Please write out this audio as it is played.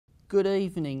Good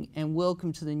evening and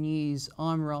welcome to the news.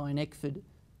 I'm Ryan Eckford.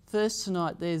 First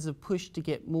tonight, there's a push to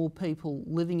get more people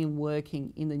living and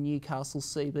working in the Newcastle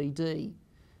CBD.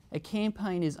 A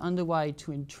campaign is underway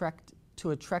to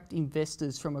attract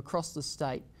investors from across the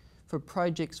state for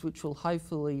projects which will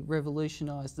hopefully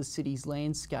revolutionise the city's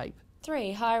landscape.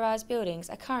 3 high-rise buildings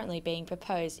are currently being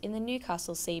proposed in the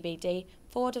Newcastle CBD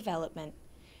for development.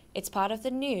 It's part of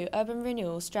the new urban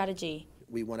renewal strategy.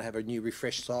 We want to have a new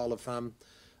refreshed style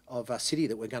of a city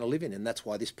that we're going to live in, and that's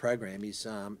why this program is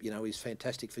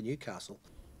fantastic for Newcastle.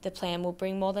 The plan will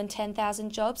bring more than 10,000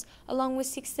 jobs along with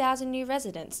 6,000 new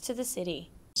residents to the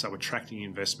city. So attracting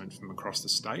investment from across the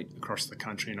state, across the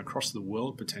country and across the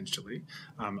world potentially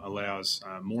allows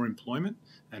more employment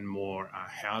and more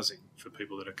housing for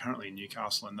people that are currently in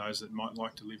Newcastle and those that might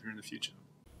like to live here in the future.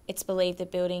 It's believed the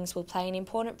buildings will play an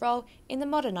important role in the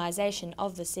modernisation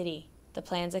of the city. The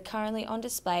plans are currently on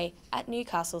display at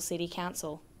Newcastle City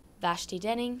Council. Vashti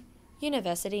Denning,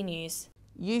 University News.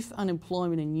 Youth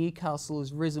unemployment in Newcastle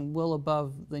has risen well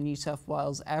above the New South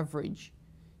Wales average.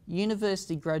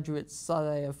 University graduates say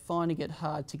they are finding it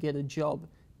hard to get a job,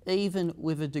 even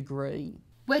with a degree.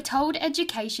 We're told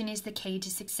education is the key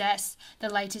to success. The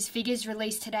latest figures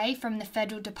released today from the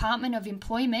Federal Department of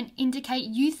Employment indicate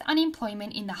youth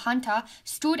unemployment in the Hunter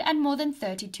stood at more than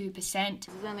 32%.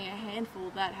 There's only a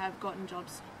handful that have gotten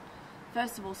jobs.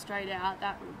 First of all, straight out,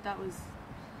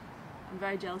 I'm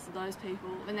very jealous of those people.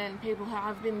 And then people who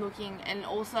have been looking and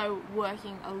also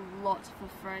working a lot for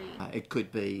free. It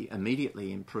could be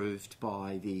immediately improved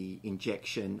by the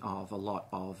injection of a lot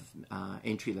of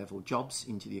entry-level jobs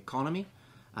into the economy.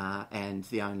 And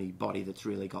the only body that's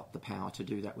really got the power to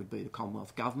do that would be the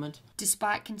Commonwealth Government.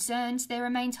 Despite concerns, there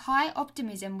remains high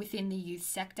optimism within the youth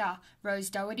sector. Rose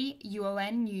Doherty,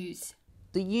 UON News.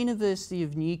 The University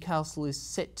of Newcastle is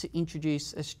set to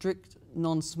introduce a strict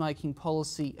non-smoking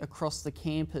policy across the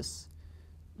campus.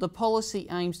 The policy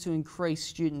aims to increase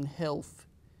student health.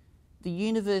 The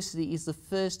university is the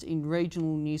first in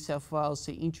regional New South Wales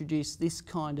to introduce this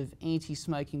kind of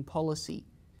anti-smoking policy.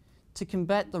 To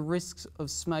combat the risks of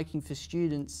smoking for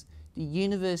students, the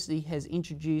university has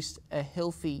introduced a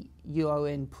Healthy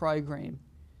UON program.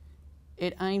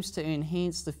 It aims to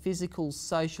enhance the physical,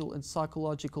 social and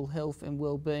psychological health and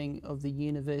well-being of the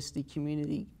university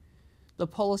community. The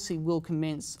policy will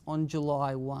commence on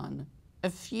July 1. A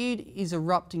feud is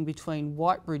erupting between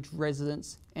Whitebridge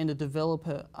residents and a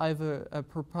developer over a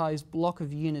proposed block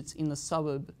of units in the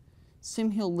suburb.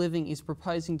 Simhill Living is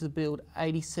proposing to build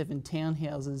 87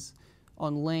 townhouses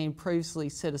on land previously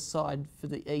set aside for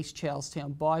the East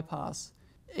Charlestown bypass.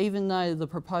 Even though the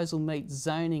proposal meets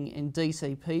zoning and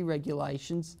DCP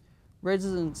regulations,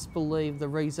 residents believe the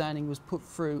rezoning was put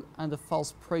through under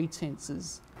false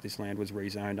pretences. This land was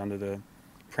rezoned under the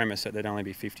premise that there'd only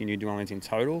be 50 new dwellings in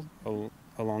total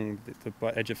along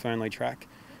the edge of Fernley Track,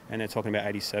 and they're talking about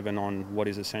 87 on what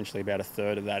is essentially about a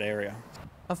third of that area.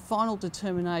 A final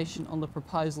determination on the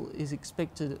proposal is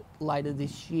expected later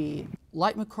this year.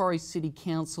 Lake Macquarie City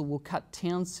Council will cut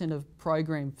town centre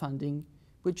program funding,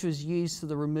 which was used for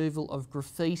the removal of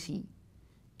graffiti.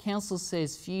 Council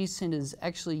says few centres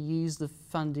actually use the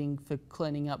funding for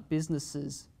cleaning up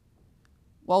businesses.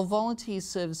 While volunteer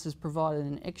services provided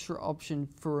an extra option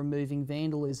for removing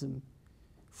vandalism,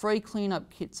 free clean-up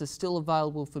kits are still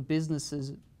available for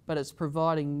businesses, but it's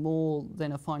providing more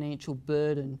than a financial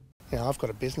burden. Yeah, I've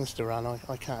got a business to run.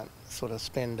 I can't sort of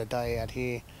spend a day out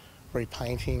here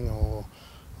repainting or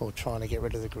trying to get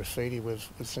rid of the graffiti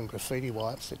with some graffiti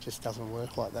wipes. It just doesn't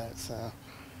work like that. So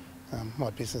my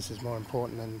business is more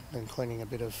important than cleaning a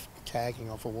bit of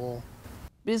tagging off a wall.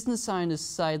 Business owners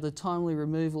say the timely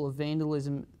removal of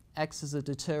vandalism acts as a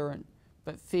deterrent,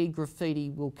 but fear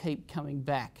graffiti will keep coming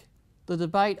back. The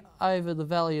debate over the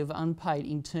value of unpaid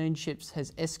internships has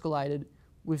escalated,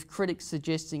 with critics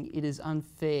suggesting it is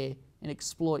unfair and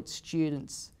exploits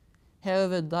students.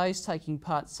 However, those taking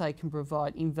part say it can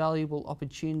provide invaluable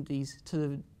opportunities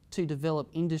to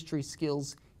develop industry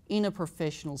skills in a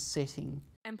professional setting.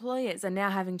 Employers are now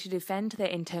having to defend their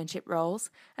internship roles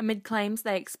amid claims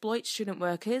they exploit student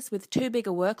workers with too big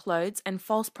a workloads and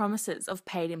false promises of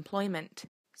paid employment.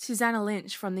 Susanna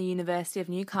Lynch from the University of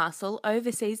Newcastle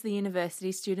oversees the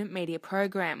university's student media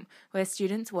program, where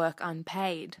students work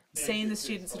unpaid. Seeing the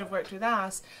students that have worked with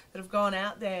us, that have gone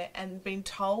out there and been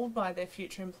told by their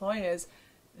future employers,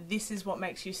 this is what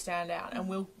makes you stand out, and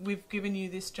we've given you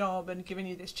this job and given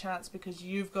you this chance because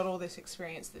you've got all this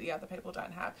experience that the other people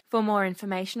don't have. For more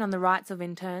information on the rights of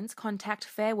interns, contact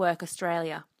Fair Work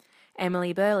Australia.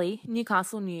 Emily Burley,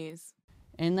 Newcastle News.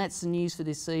 And that's the news for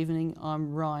this evening.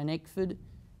 I'm Ryan Eckford.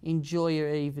 Enjoy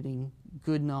your evening.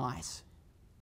 Good night.